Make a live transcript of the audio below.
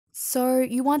So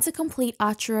you want to complete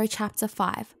Archero Chapter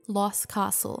 5, Lost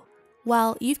Castle.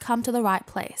 Well, you've come to the right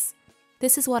place.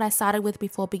 This is what I started with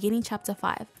before beginning Chapter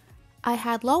 5. I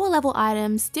had lower level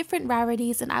items, different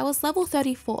rarities, and I was level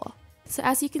 34. So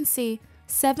as you can see,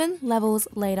 7 levels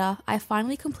later, I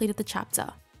finally completed the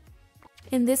chapter.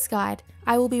 In this guide,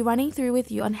 I will be running through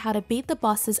with you on how to beat the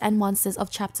bosses and monsters of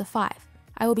Chapter 5.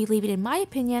 I will be leaving, in my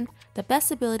opinion, the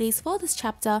best abilities for this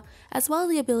chapter, as well as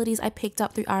the abilities I picked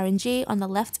up through RNG on the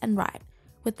left and right.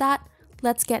 With that,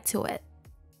 let's get to it.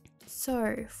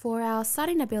 So, for our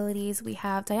starting abilities, we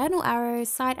have diagonal arrows,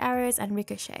 side arrows, and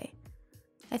ricochet.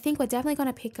 I think we're definitely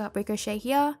going to pick up ricochet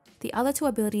here. The other two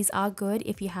abilities are good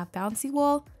if you have bouncy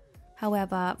wall.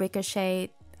 However,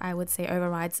 ricochet, I would say,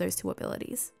 overrides those two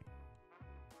abilities.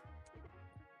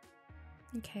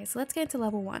 Okay, so let's get into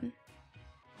level 1.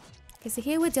 Okay, so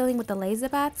here we're dealing with the laser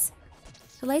bats.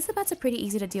 The laser bats are pretty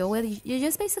easy to deal with. You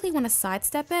just basically want to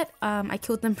sidestep it. I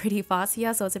killed them pretty fast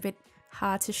here, so it's a bit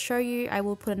hard to show you. I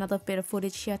will put another bit of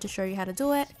footage here to show you how to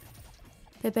do it.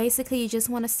 But basically you just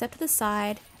want to step to the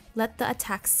side, let the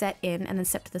attack set in, and then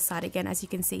step to the side again, as you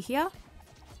can see here.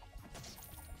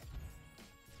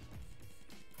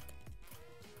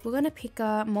 We're going to pick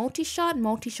a multi-shot.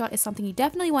 Multi-shot is something you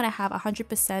definitely want to have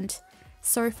 100%.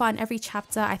 So far in every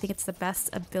chapter, I think it's the best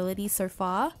ability so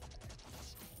far.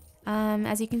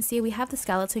 As you can see, we have the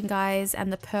skeleton guys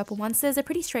and the purple monsters. They're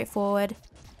pretty straightforward.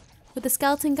 With the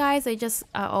skeleton guys, they just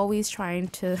are always trying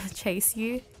to chase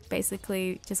you,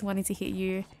 basically just wanting to hit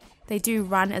you. They do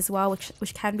run as well,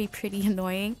 which can be pretty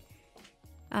annoying.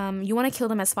 You want to kill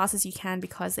them as fast as you can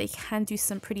because they can do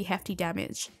some pretty hefty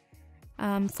damage.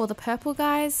 For the purple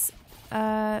guys,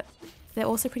 they're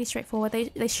also pretty straightforward.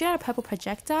 They shoot out a purple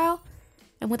projectile.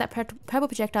 And with that purple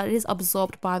projectile, it is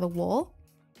absorbed by the wall.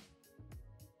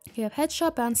 You have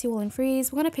headshot, bouncy wall, and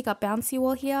freeze. We're going to pick up bouncy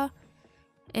wall here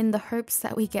in the hopes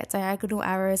that we get diagonal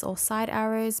arrows or side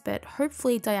arrows, but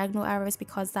hopefully diagonal arrows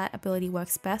because that ability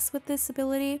works best with this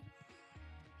ability.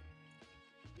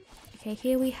 Okay,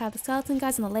 here we have the skeleton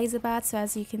guys and the laser bats. So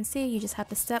as you can see, you just have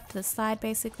to step to the side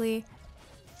basically.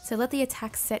 So let the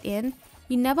attack set in.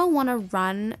 You never want to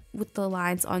run with the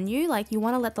lines on you. Like, you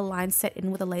want to let the line set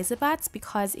in with the laser bats,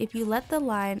 because if you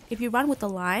run with the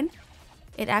line,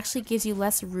 it actually gives you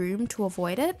less room to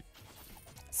avoid it.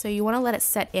 So you want to let it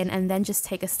set in and then just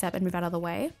take a step and move out of the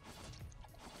way.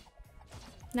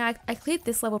 Now I cleared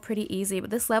this level pretty easy, but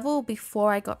this level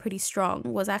before I got pretty strong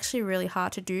was actually really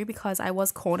hard to do because I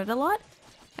was cornered a lot.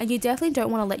 And you definitely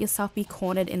don't want to let yourself be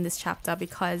cornered in this chapter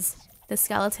because the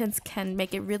skeletons can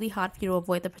make it really hard for you to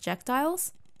avoid the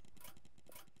projectiles.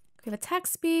 We have attack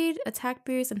speed, attack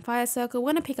boost, and fire circle.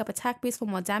 We're going to pick up attack boost for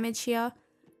more damage here.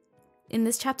 In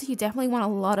this chapter, you definitely want a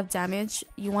lot of damage.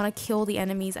 You want to kill the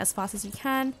enemies as fast as you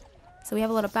can. So we have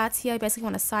a lot of bats here. You basically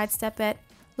want to sidestep it.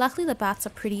 Luckily, the bats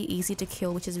are pretty easy to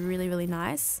kill, which is really, really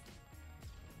nice.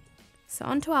 So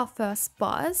on to our first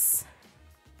boss.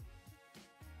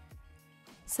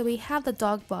 So we have the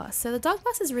dog boss. So the dog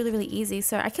boss is really, really easy.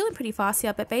 So I kill him pretty fast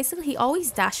here, but basically he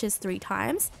always dashes 3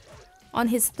 times. On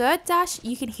his third dash,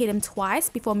 you can hit him twice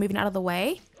before moving out of the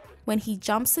way. When he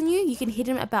jumps on you, you can hit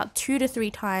him about 2 to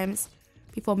 3 times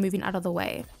before moving out of the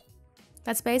way.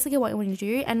 That's basically what you want to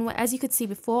do. And as you could see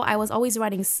before, I was always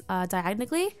running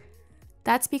diagonally.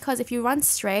 That's because if you run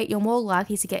straight, you're more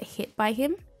likely to get hit by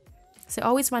him. So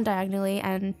always run diagonally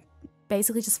and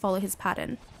basically just follow his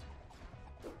pattern.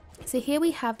 So here we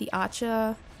have the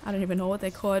archer. I don't even know what they're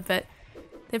called, but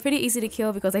they're pretty easy to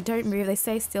kill because they don't move, they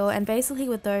stay still. And basically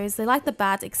with those, they like the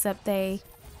bats, except they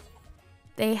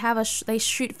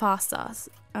shoot faster.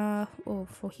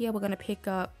 For here, we're gonna pick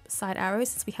up side arrows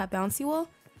since we have bouncy wall.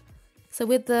 So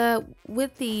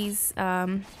with these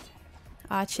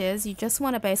archers, you just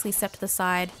want to basically step to the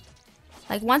side.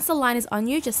 Like once the line is on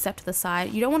you, just step to the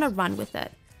side. You don't want to run with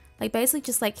it. Like basically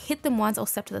just like hit them once or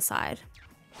step to the side.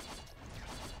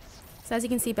 So as you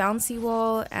can see, bouncy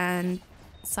wall and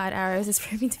side arrows is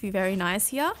proving to be very nice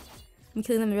here. I'm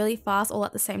killing them really fast all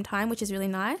at the same time, which is really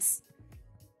nice.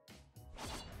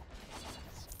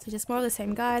 So just more of the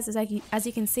same guys. As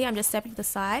you can see, I'm just stepping to the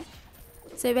side.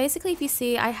 So basically, if you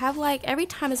see, I have like, every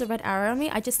time there's a red arrow on me,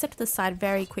 I just step to the side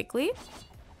very quickly.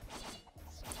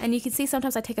 And you can see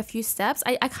sometimes I take a few steps.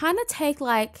 I kind of take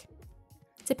like,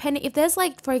 depending, if there's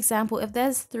like, for example, if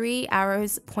there's 3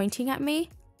 arrows pointing at me,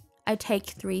 I take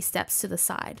 3 steps to the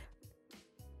side.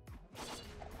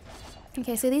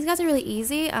 Okay, so these guys are really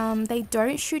easy. They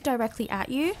don't shoot directly at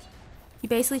you. You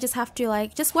basically just have to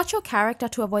like, just watch your character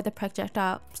to avoid the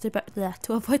projectile,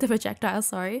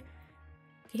 sorry.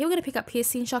 Okay, here we're going to pick up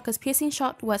piercing shot because piercing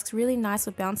shot works really nice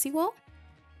with bouncy wall.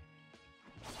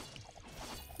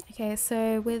 Okay,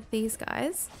 so with these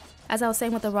guys, as I was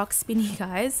saying with the rock spinny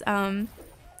guys,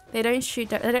 they don't shoot,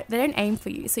 they don't aim for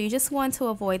you. So you just want to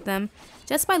avoid them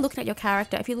just by looking at your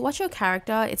character. If you watch your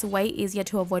character, it's way easier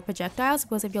to avoid projectiles,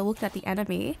 because if you're looking at the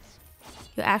enemy,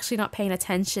 you're actually not paying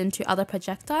attention to other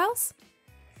projectiles.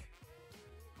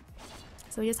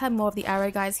 So we just have more of the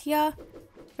arrow guys here.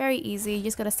 Very easy, you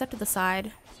just gotta step to the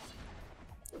side.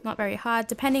 Not very hard.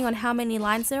 Depending on how many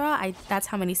lines there are, that's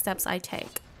how many steps I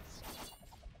take.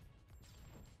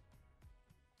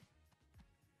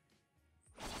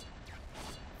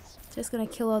 Just gonna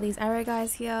kill all these arrow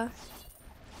guys here.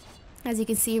 As you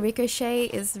can see, Ricochet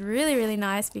is really, really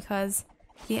nice because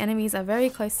the enemies are very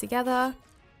close together.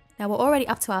 Now we're already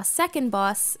up to our second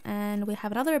boss, and we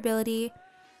have another ability.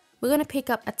 We're gonna pick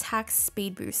up attack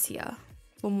speed boost here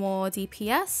for more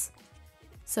DPS,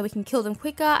 so we can kill them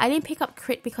quicker. I didn't pick up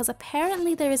crit because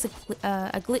apparently there is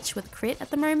a glitch with crit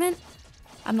at the moment.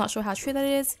 I'm not sure how true that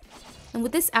is. And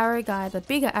with this arrow guy, the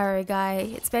bigger arrow guy,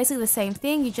 it's basically the same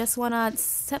thing. You just want to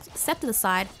step to the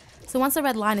side. So once the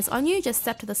red line is on you, just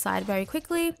step to the side very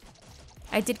quickly.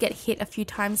 I did get hit a few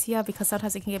times here because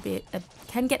sometimes it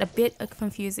can get a bit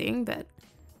confusing, but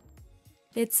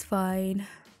it's fine.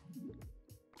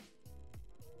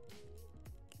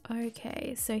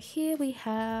 Okay, so here we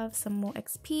have some more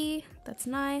XP. That's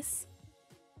nice.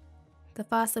 The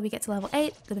faster we get to level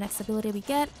 8, the next ability we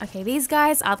get. Okay, these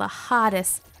guys are the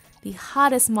hardest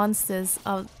monsters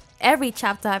of every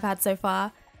chapter I've had so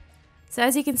far. So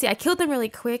as you can see, I killed them really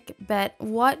quick, but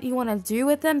what you want to do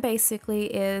with them basically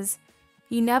is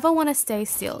you never want to stay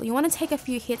still. You want to take a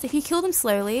few hits. If you kill them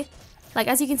slowly, like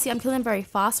as you can see, I'm killing them very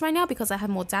fast right now because I have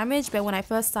more damage, but when I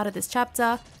first started this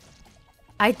chapter,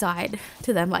 I died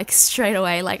to them like straight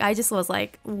away. Like I just was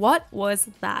like, what was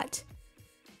that?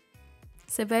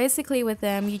 So basically with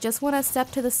them, you just want to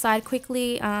step to the side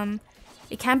quickly.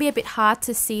 It can be a bit hard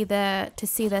to see their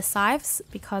scythes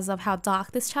because of how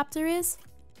dark this chapter is.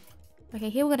 Okay,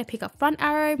 here we're going to pick up front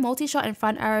arrow. Multi-shot and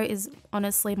front arrow is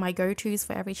honestly my go-tos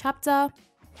for every chapter.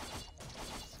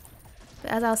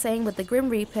 But as I was saying with the Grim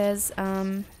Reapers,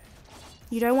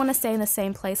 you don't want to stay in the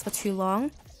same place for too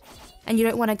long. And you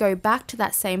don't want to go back to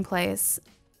that same place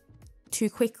too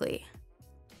quickly.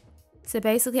 So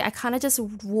basically, I kind of just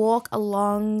walk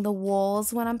along the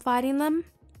walls when I'm fighting them.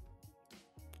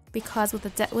 Because with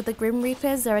the Grim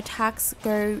Reapers, their attacks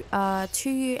go to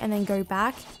you and then go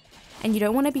back. And you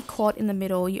don't want to be caught in the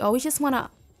middle. You always just want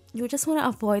to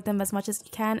avoid them as much as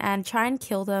you can and try and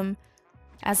kill them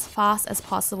as fast as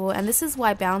possible. And this is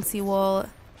why bouncy wall,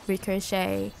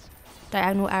 ricochet,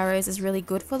 diagonal arrows is really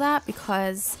good for that,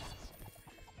 because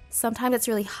sometimes it's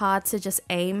really hard to just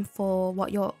aim for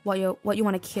what you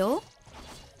want to kill.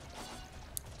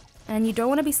 And you don't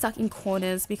want to be stuck in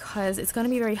corners because it's going to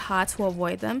be very hard to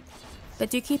avoid them. But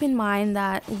do keep in mind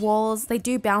that walls, they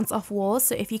do bounce off walls,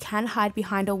 so if you can hide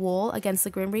behind a wall against the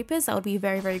Grim Reapers, that would be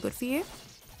very, very good for you.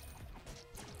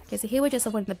 Okay, so here we're just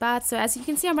avoiding the bats. So as you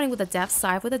can see, I'm running with a Death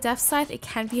Scythe. With a Death Scythe, it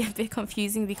can be a bit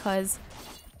confusing because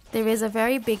there is a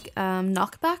very big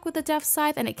knockback with the Death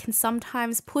Scythe, and it can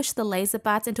sometimes push the laser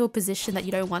bats into a position that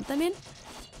you don't want them in.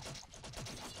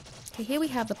 Okay, here we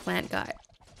have the plant guy.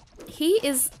 He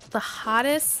is the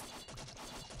hardest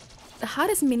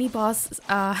mini boss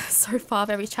so far of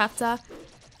every chapter.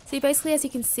 So basically, as you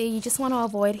can see, you just want to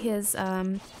avoid his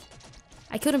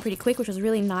I killed him pretty quick, which was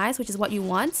really nice, which is what you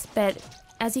want. But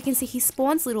as you can see, he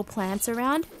spawns little plants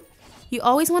around. You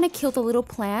always want to kill the little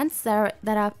plants that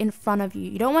are in front of you.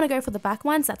 You don't want to go for the back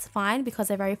ones, that's fine because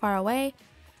they're very far away.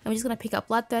 And we're just going to pick up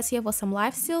Bloodthirst here for some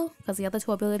lifesteal because the other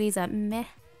two abilities are meh.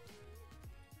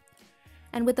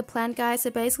 And with the plant guy, so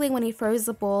basically when he throws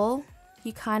the ball,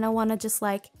 you kind of want to just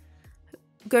like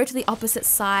go to the opposite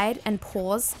side and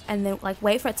pause and then like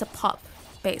wait for it to pop,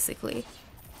 basically.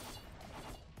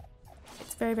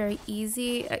 It's very, very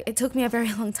easy. It took me a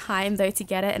very long time though to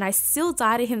get it, and I still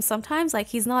die to him sometimes. Like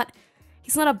he's not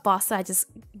a boss that I just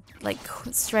like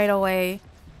straight away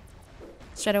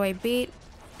beat.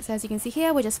 So as you can see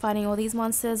here, we're just fighting all these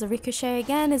monsters. The Ricochet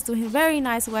again is doing very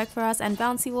nice work for us, and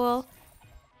Bouncy Wall.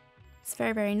 It's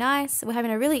very, very nice. We're having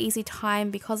a really easy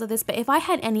time because of this, but if I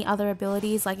had any other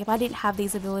abilities, like if I didn't have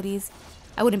these abilities,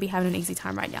 I wouldn't be having an easy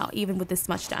time right now, even with this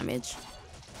much damage.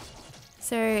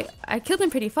 So I killed them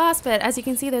pretty fast, but as you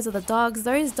can see, those are the dogs.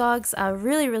 Those dogs are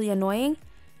really, really annoying.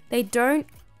 They don't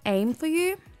aim for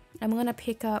you. I'm going to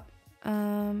pick up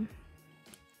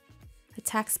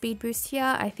attack speed boost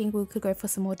here. I think we could go for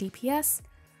some more DPS.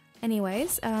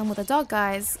 Anyways, with the dog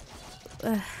guys,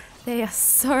 they are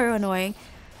so annoying.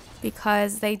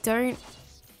 Because they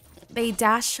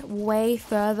dash way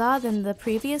further than the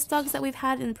previous dogs that we've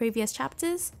had in the previous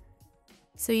chapters.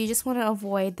 So you just want to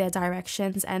avoid their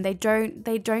directions, and they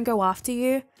don't go after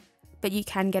you, but you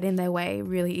can get in their way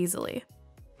really easily.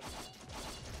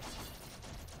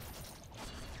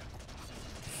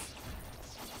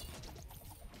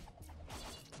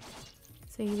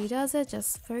 So Yubi does it,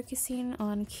 just focusing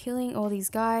on killing all these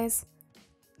guys.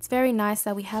 It's very nice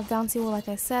that we have Bouncy Wall, like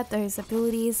I said, those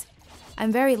abilities.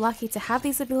 I'm very lucky to have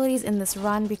these abilities in this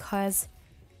run because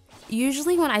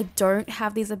usually when I don't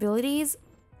have these abilities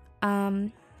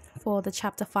for the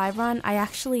Chapter 5 run, I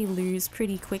actually lose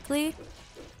pretty quickly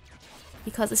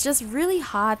because it's just really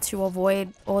hard to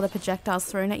avoid all the projectiles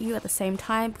thrown at you at the same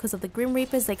time because of the Grim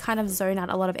Reapers. They kind of zone out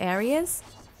a lot of areas.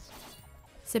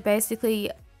 So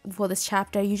basically, for this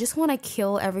chapter, you just want to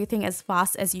kill everything as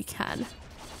fast as you can.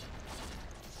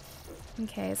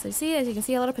 Okay, so as you can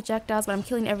see, a lot of projectiles, but I'm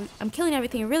killing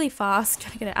everything really fast,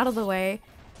 trying to get it out of the way.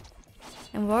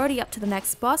 And we're already up to the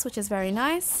next boss, which is very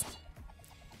nice.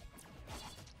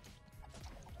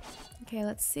 Okay,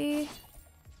 let's see.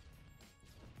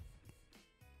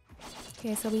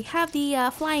 Okay, so we have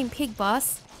the flying pig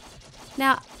boss.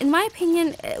 Now, in my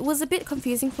opinion, it was a bit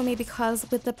confusing for me because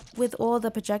with all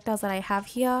the projectiles that I have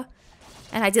here,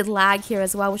 and I did lag here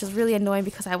as well, which is really annoying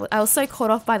because I was so caught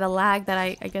off by the lag that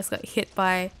I guess got hit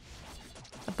by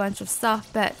a bunch of stuff.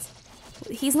 But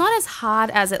he's not as hard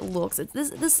as it looks.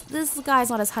 This guy's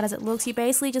not as hard as it looks. You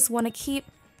basically just want to keep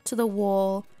to the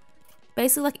wall,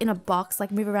 basically like in a box,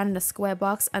 like move around in a square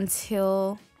box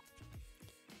until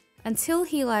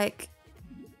he like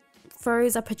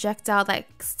throws a projectile that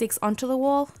sticks onto the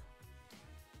wall.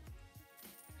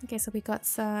 Okay, so we got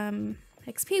some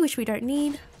XP, which we don't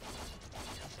need.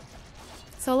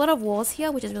 So a lot of walls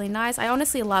here, which is really nice. I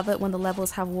honestly love it when the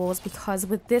levels have walls because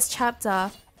with this chapter,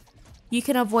 you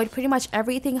can avoid pretty much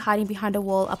everything hiding behind a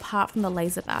wall apart from the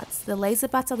laser bats. The laser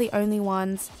bats are the only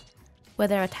ones where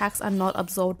their attacks are not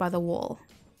absorbed by the wall.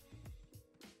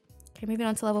 Okay, moving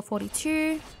on to level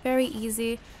 42. Very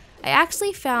easy. I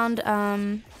actually found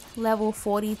level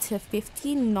 40 to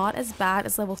 50 not as bad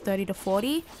as level 30 to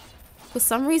 40. For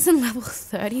some reason, level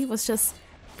 30 was just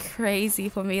crazy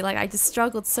for me. Like, I just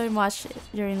struggled so much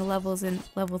during the levels in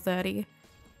level 30.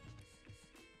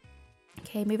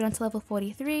 Okay, moving on to level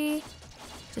 43.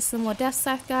 Just some more death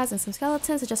scythe guys and some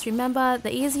skeletons. So just remember,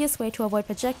 the easiest way to avoid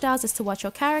projectiles is to watch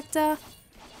your character.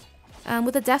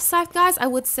 With the death scythe guys, I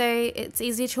would say it's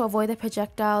easier to avoid the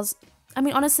projectiles. I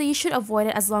mean, honestly, you should avoid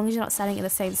it as long as you're not standing in the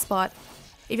same spot.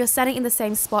 If you're standing in the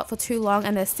same spot for too long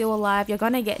and they're still alive, you're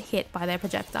gonna get hit by their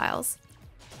projectiles.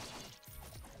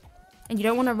 And you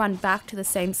don't want to run back to the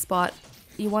same spot.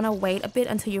 You want to wait a bit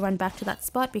until you run back to that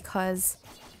spot because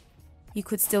you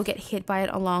could still get hit by it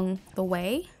along the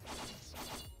way.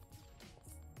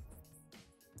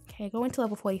 Okay, going to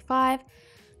level 45.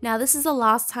 Now this is the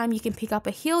last time you can pick up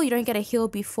a heal. You don't get a heal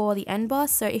before the end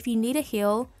boss, so if you need a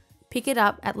heal, pick it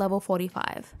up at level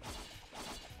 45.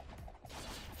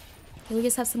 Okay, we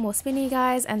just have some more spinny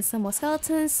guys and some more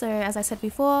skeletons. So as I said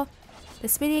before, the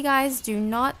spinny guys do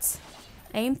not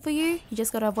aim for you. You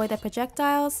just got to avoid their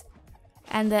projectiles.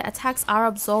 And the attacks are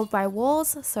absorbed by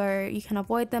walls, so you can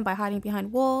avoid them by hiding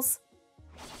behind walls.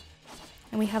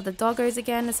 And we have the doggos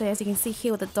again. So as you can see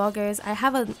here with the doggos, I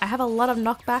have a lot of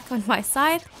knockback on my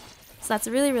side. So that's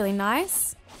really, really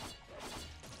nice.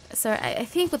 So I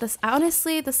think with this,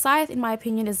 honestly, the Scythe, in my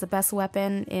opinion, is the best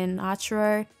weapon in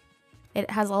Archero.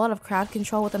 It has a lot of crowd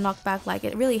control with the knockback. Like,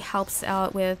 it really helps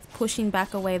out with pushing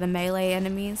back away the melee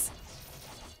enemies.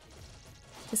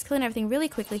 Just killing everything really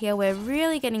quickly here. We're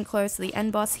really getting close to the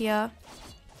end boss here.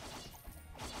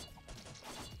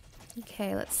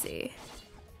 Okay, let's see.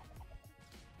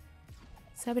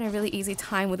 So having a really easy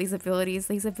time with these abilities.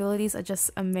 These abilities are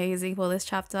just amazing for this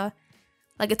chapter.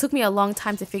 Like, it took me a long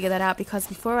time to figure that out because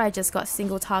before I just got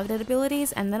single targeted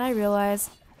abilities, and then I realized,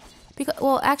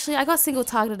 well, actually I got single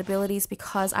targeted abilities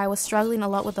because I was struggling a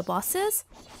lot with the bosses.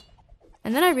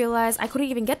 And then I realized I couldn't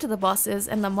even get to the bosses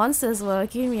and the monsters were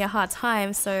giving me a hard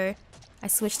time, so I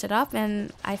switched it up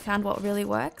and I found what really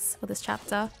works for this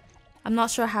chapter. I'm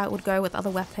not sure how it would go with other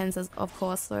weapons, of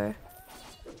course, though.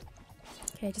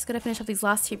 Okay, just gotta finish off these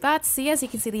last two bats. See, as you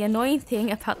can see, the annoying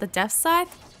thing about the Death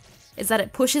Scythe is that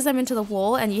it pushes them into the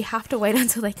wall and you have to wait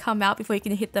until they come out before you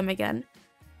can hit them again.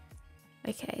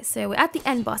 Okay, so we're at the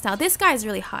end boss. Now, this guy is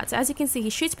really hard. So as you can see, he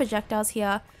shoots projectiles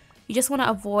here. You just want to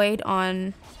avoid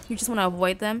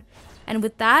them. And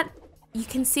with that, you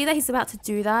can see that he's about to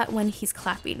do that when he's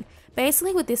clapping.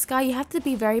 Basically, with this guy, you have to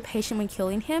be very patient when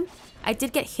killing him. I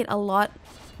did get hit a lot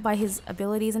by his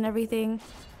abilities and everything.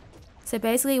 So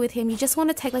basically with him, you just want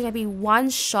to take like maybe one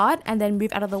shot and then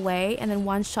move out of the way, and then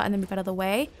one shot and then move out of the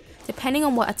way. depending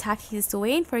on what attack he's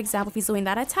doing. For example, if he's doing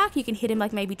that attack, you can hit him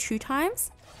like maybe 2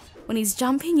 times. When he's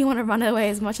jumping, you want to run away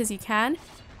as much as you can.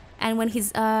 And when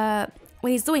he's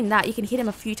doing that, you can hit him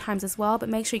a few times as well, but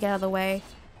make sure you get out of the way.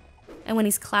 And when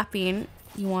he's clapping,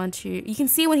 you can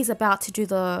see when he's about to do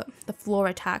the floor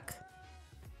attack.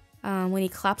 When he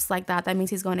claps like that, that means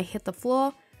he's going to hit the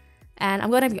floor. And I'm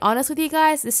going to be honest with you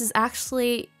guys, this is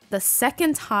actually the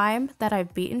second time that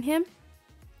I've beaten him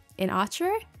in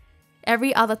Archero.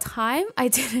 Every other time I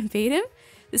didn't beat him.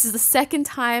 This is the second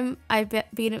time I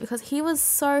beat him because he was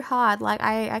so hard. Like,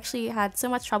 I actually had so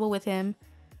much trouble with him.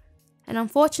 And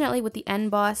unfortunately with the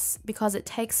end boss, because it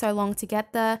takes so long to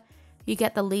get there, you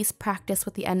get the least practice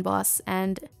with the end boss.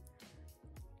 And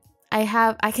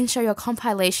I can show you a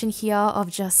compilation here of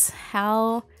just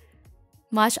how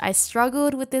much I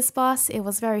struggled with this boss. It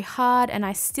was very hard and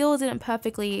I still didn't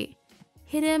perfectly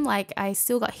hit him. Like, I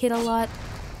still got hit a lot.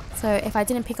 So if I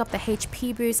didn't pick up the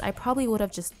HP boost, I probably would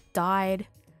have just died.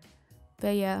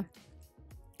 But yeah,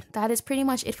 that is pretty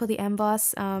much it for the end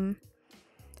boss.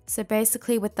 So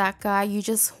basically with that guy, you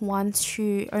just want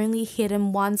to only hit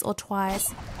him once or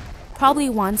twice. Probably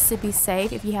once to be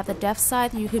safe. If you have the Death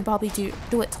Scythe, you can probably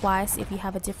do it twice if you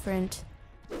have a different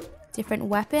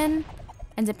weapon.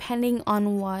 And depending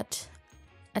on what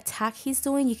attack he's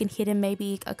doing, you can hit him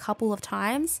maybe a couple of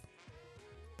times.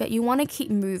 But you want to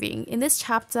keep moving. In this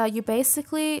chapter, you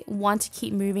basically want to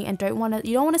keep moving and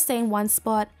you don't want to stay in one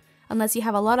spot unless you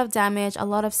have a lot of damage, a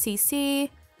lot of CC,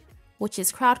 which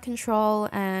is crowd control,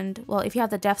 and well, if you have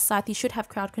the Death Scythe, you should have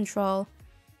crowd control.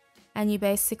 And you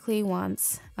basically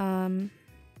want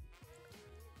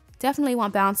definitely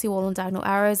want bouncy wall and diagonal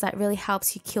arrows. That really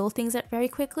helps you kill things very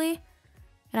quickly.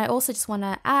 And I also just want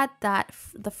to add that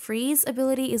the freeze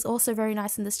ability is also very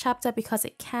nice in this chapter because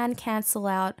it can cancel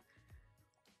out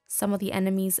some of the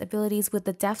enemy's abilities with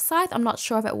the Death Scythe. I'm not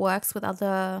sure if it works with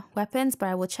other weapons, but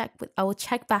I will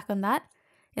check back on that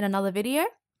in another video.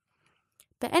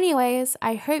 But anyways,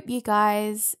 I hope you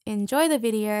guys enjoy the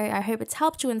video. I hope it's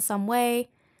helped you in some way.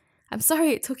 I'm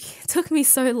sorry it took me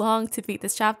so long to beat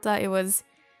this chapter. It was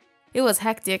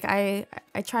hectic. I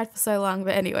tried for so long,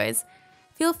 but anyways,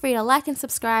 feel free to like and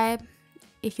subscribe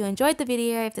if you enjoyed the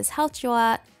video, if this helped you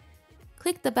out.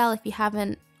 Click the bell if you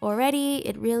haven't already.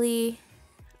 It really,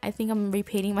 I think I'm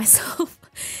repeating myself.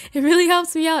 It really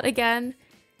helps me out again.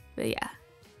 But yeah,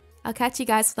 I'll catch you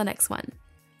guys for the next one.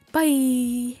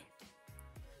 Bye!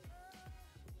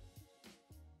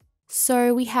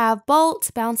 So we have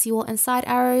Bolt, Bouncy Wall, and Side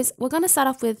Arrows. We're going to start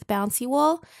off with Bouncy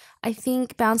Wall. I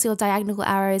think Bouncy Wall diagonal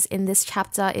arrows in this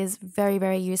chapter is very,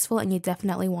 very useful and you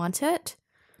definitely want it.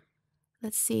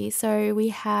 Let's see. So we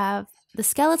have the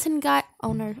skeleton guy.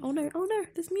 Oh no, oh no, oh no.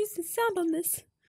 There's music sound on this.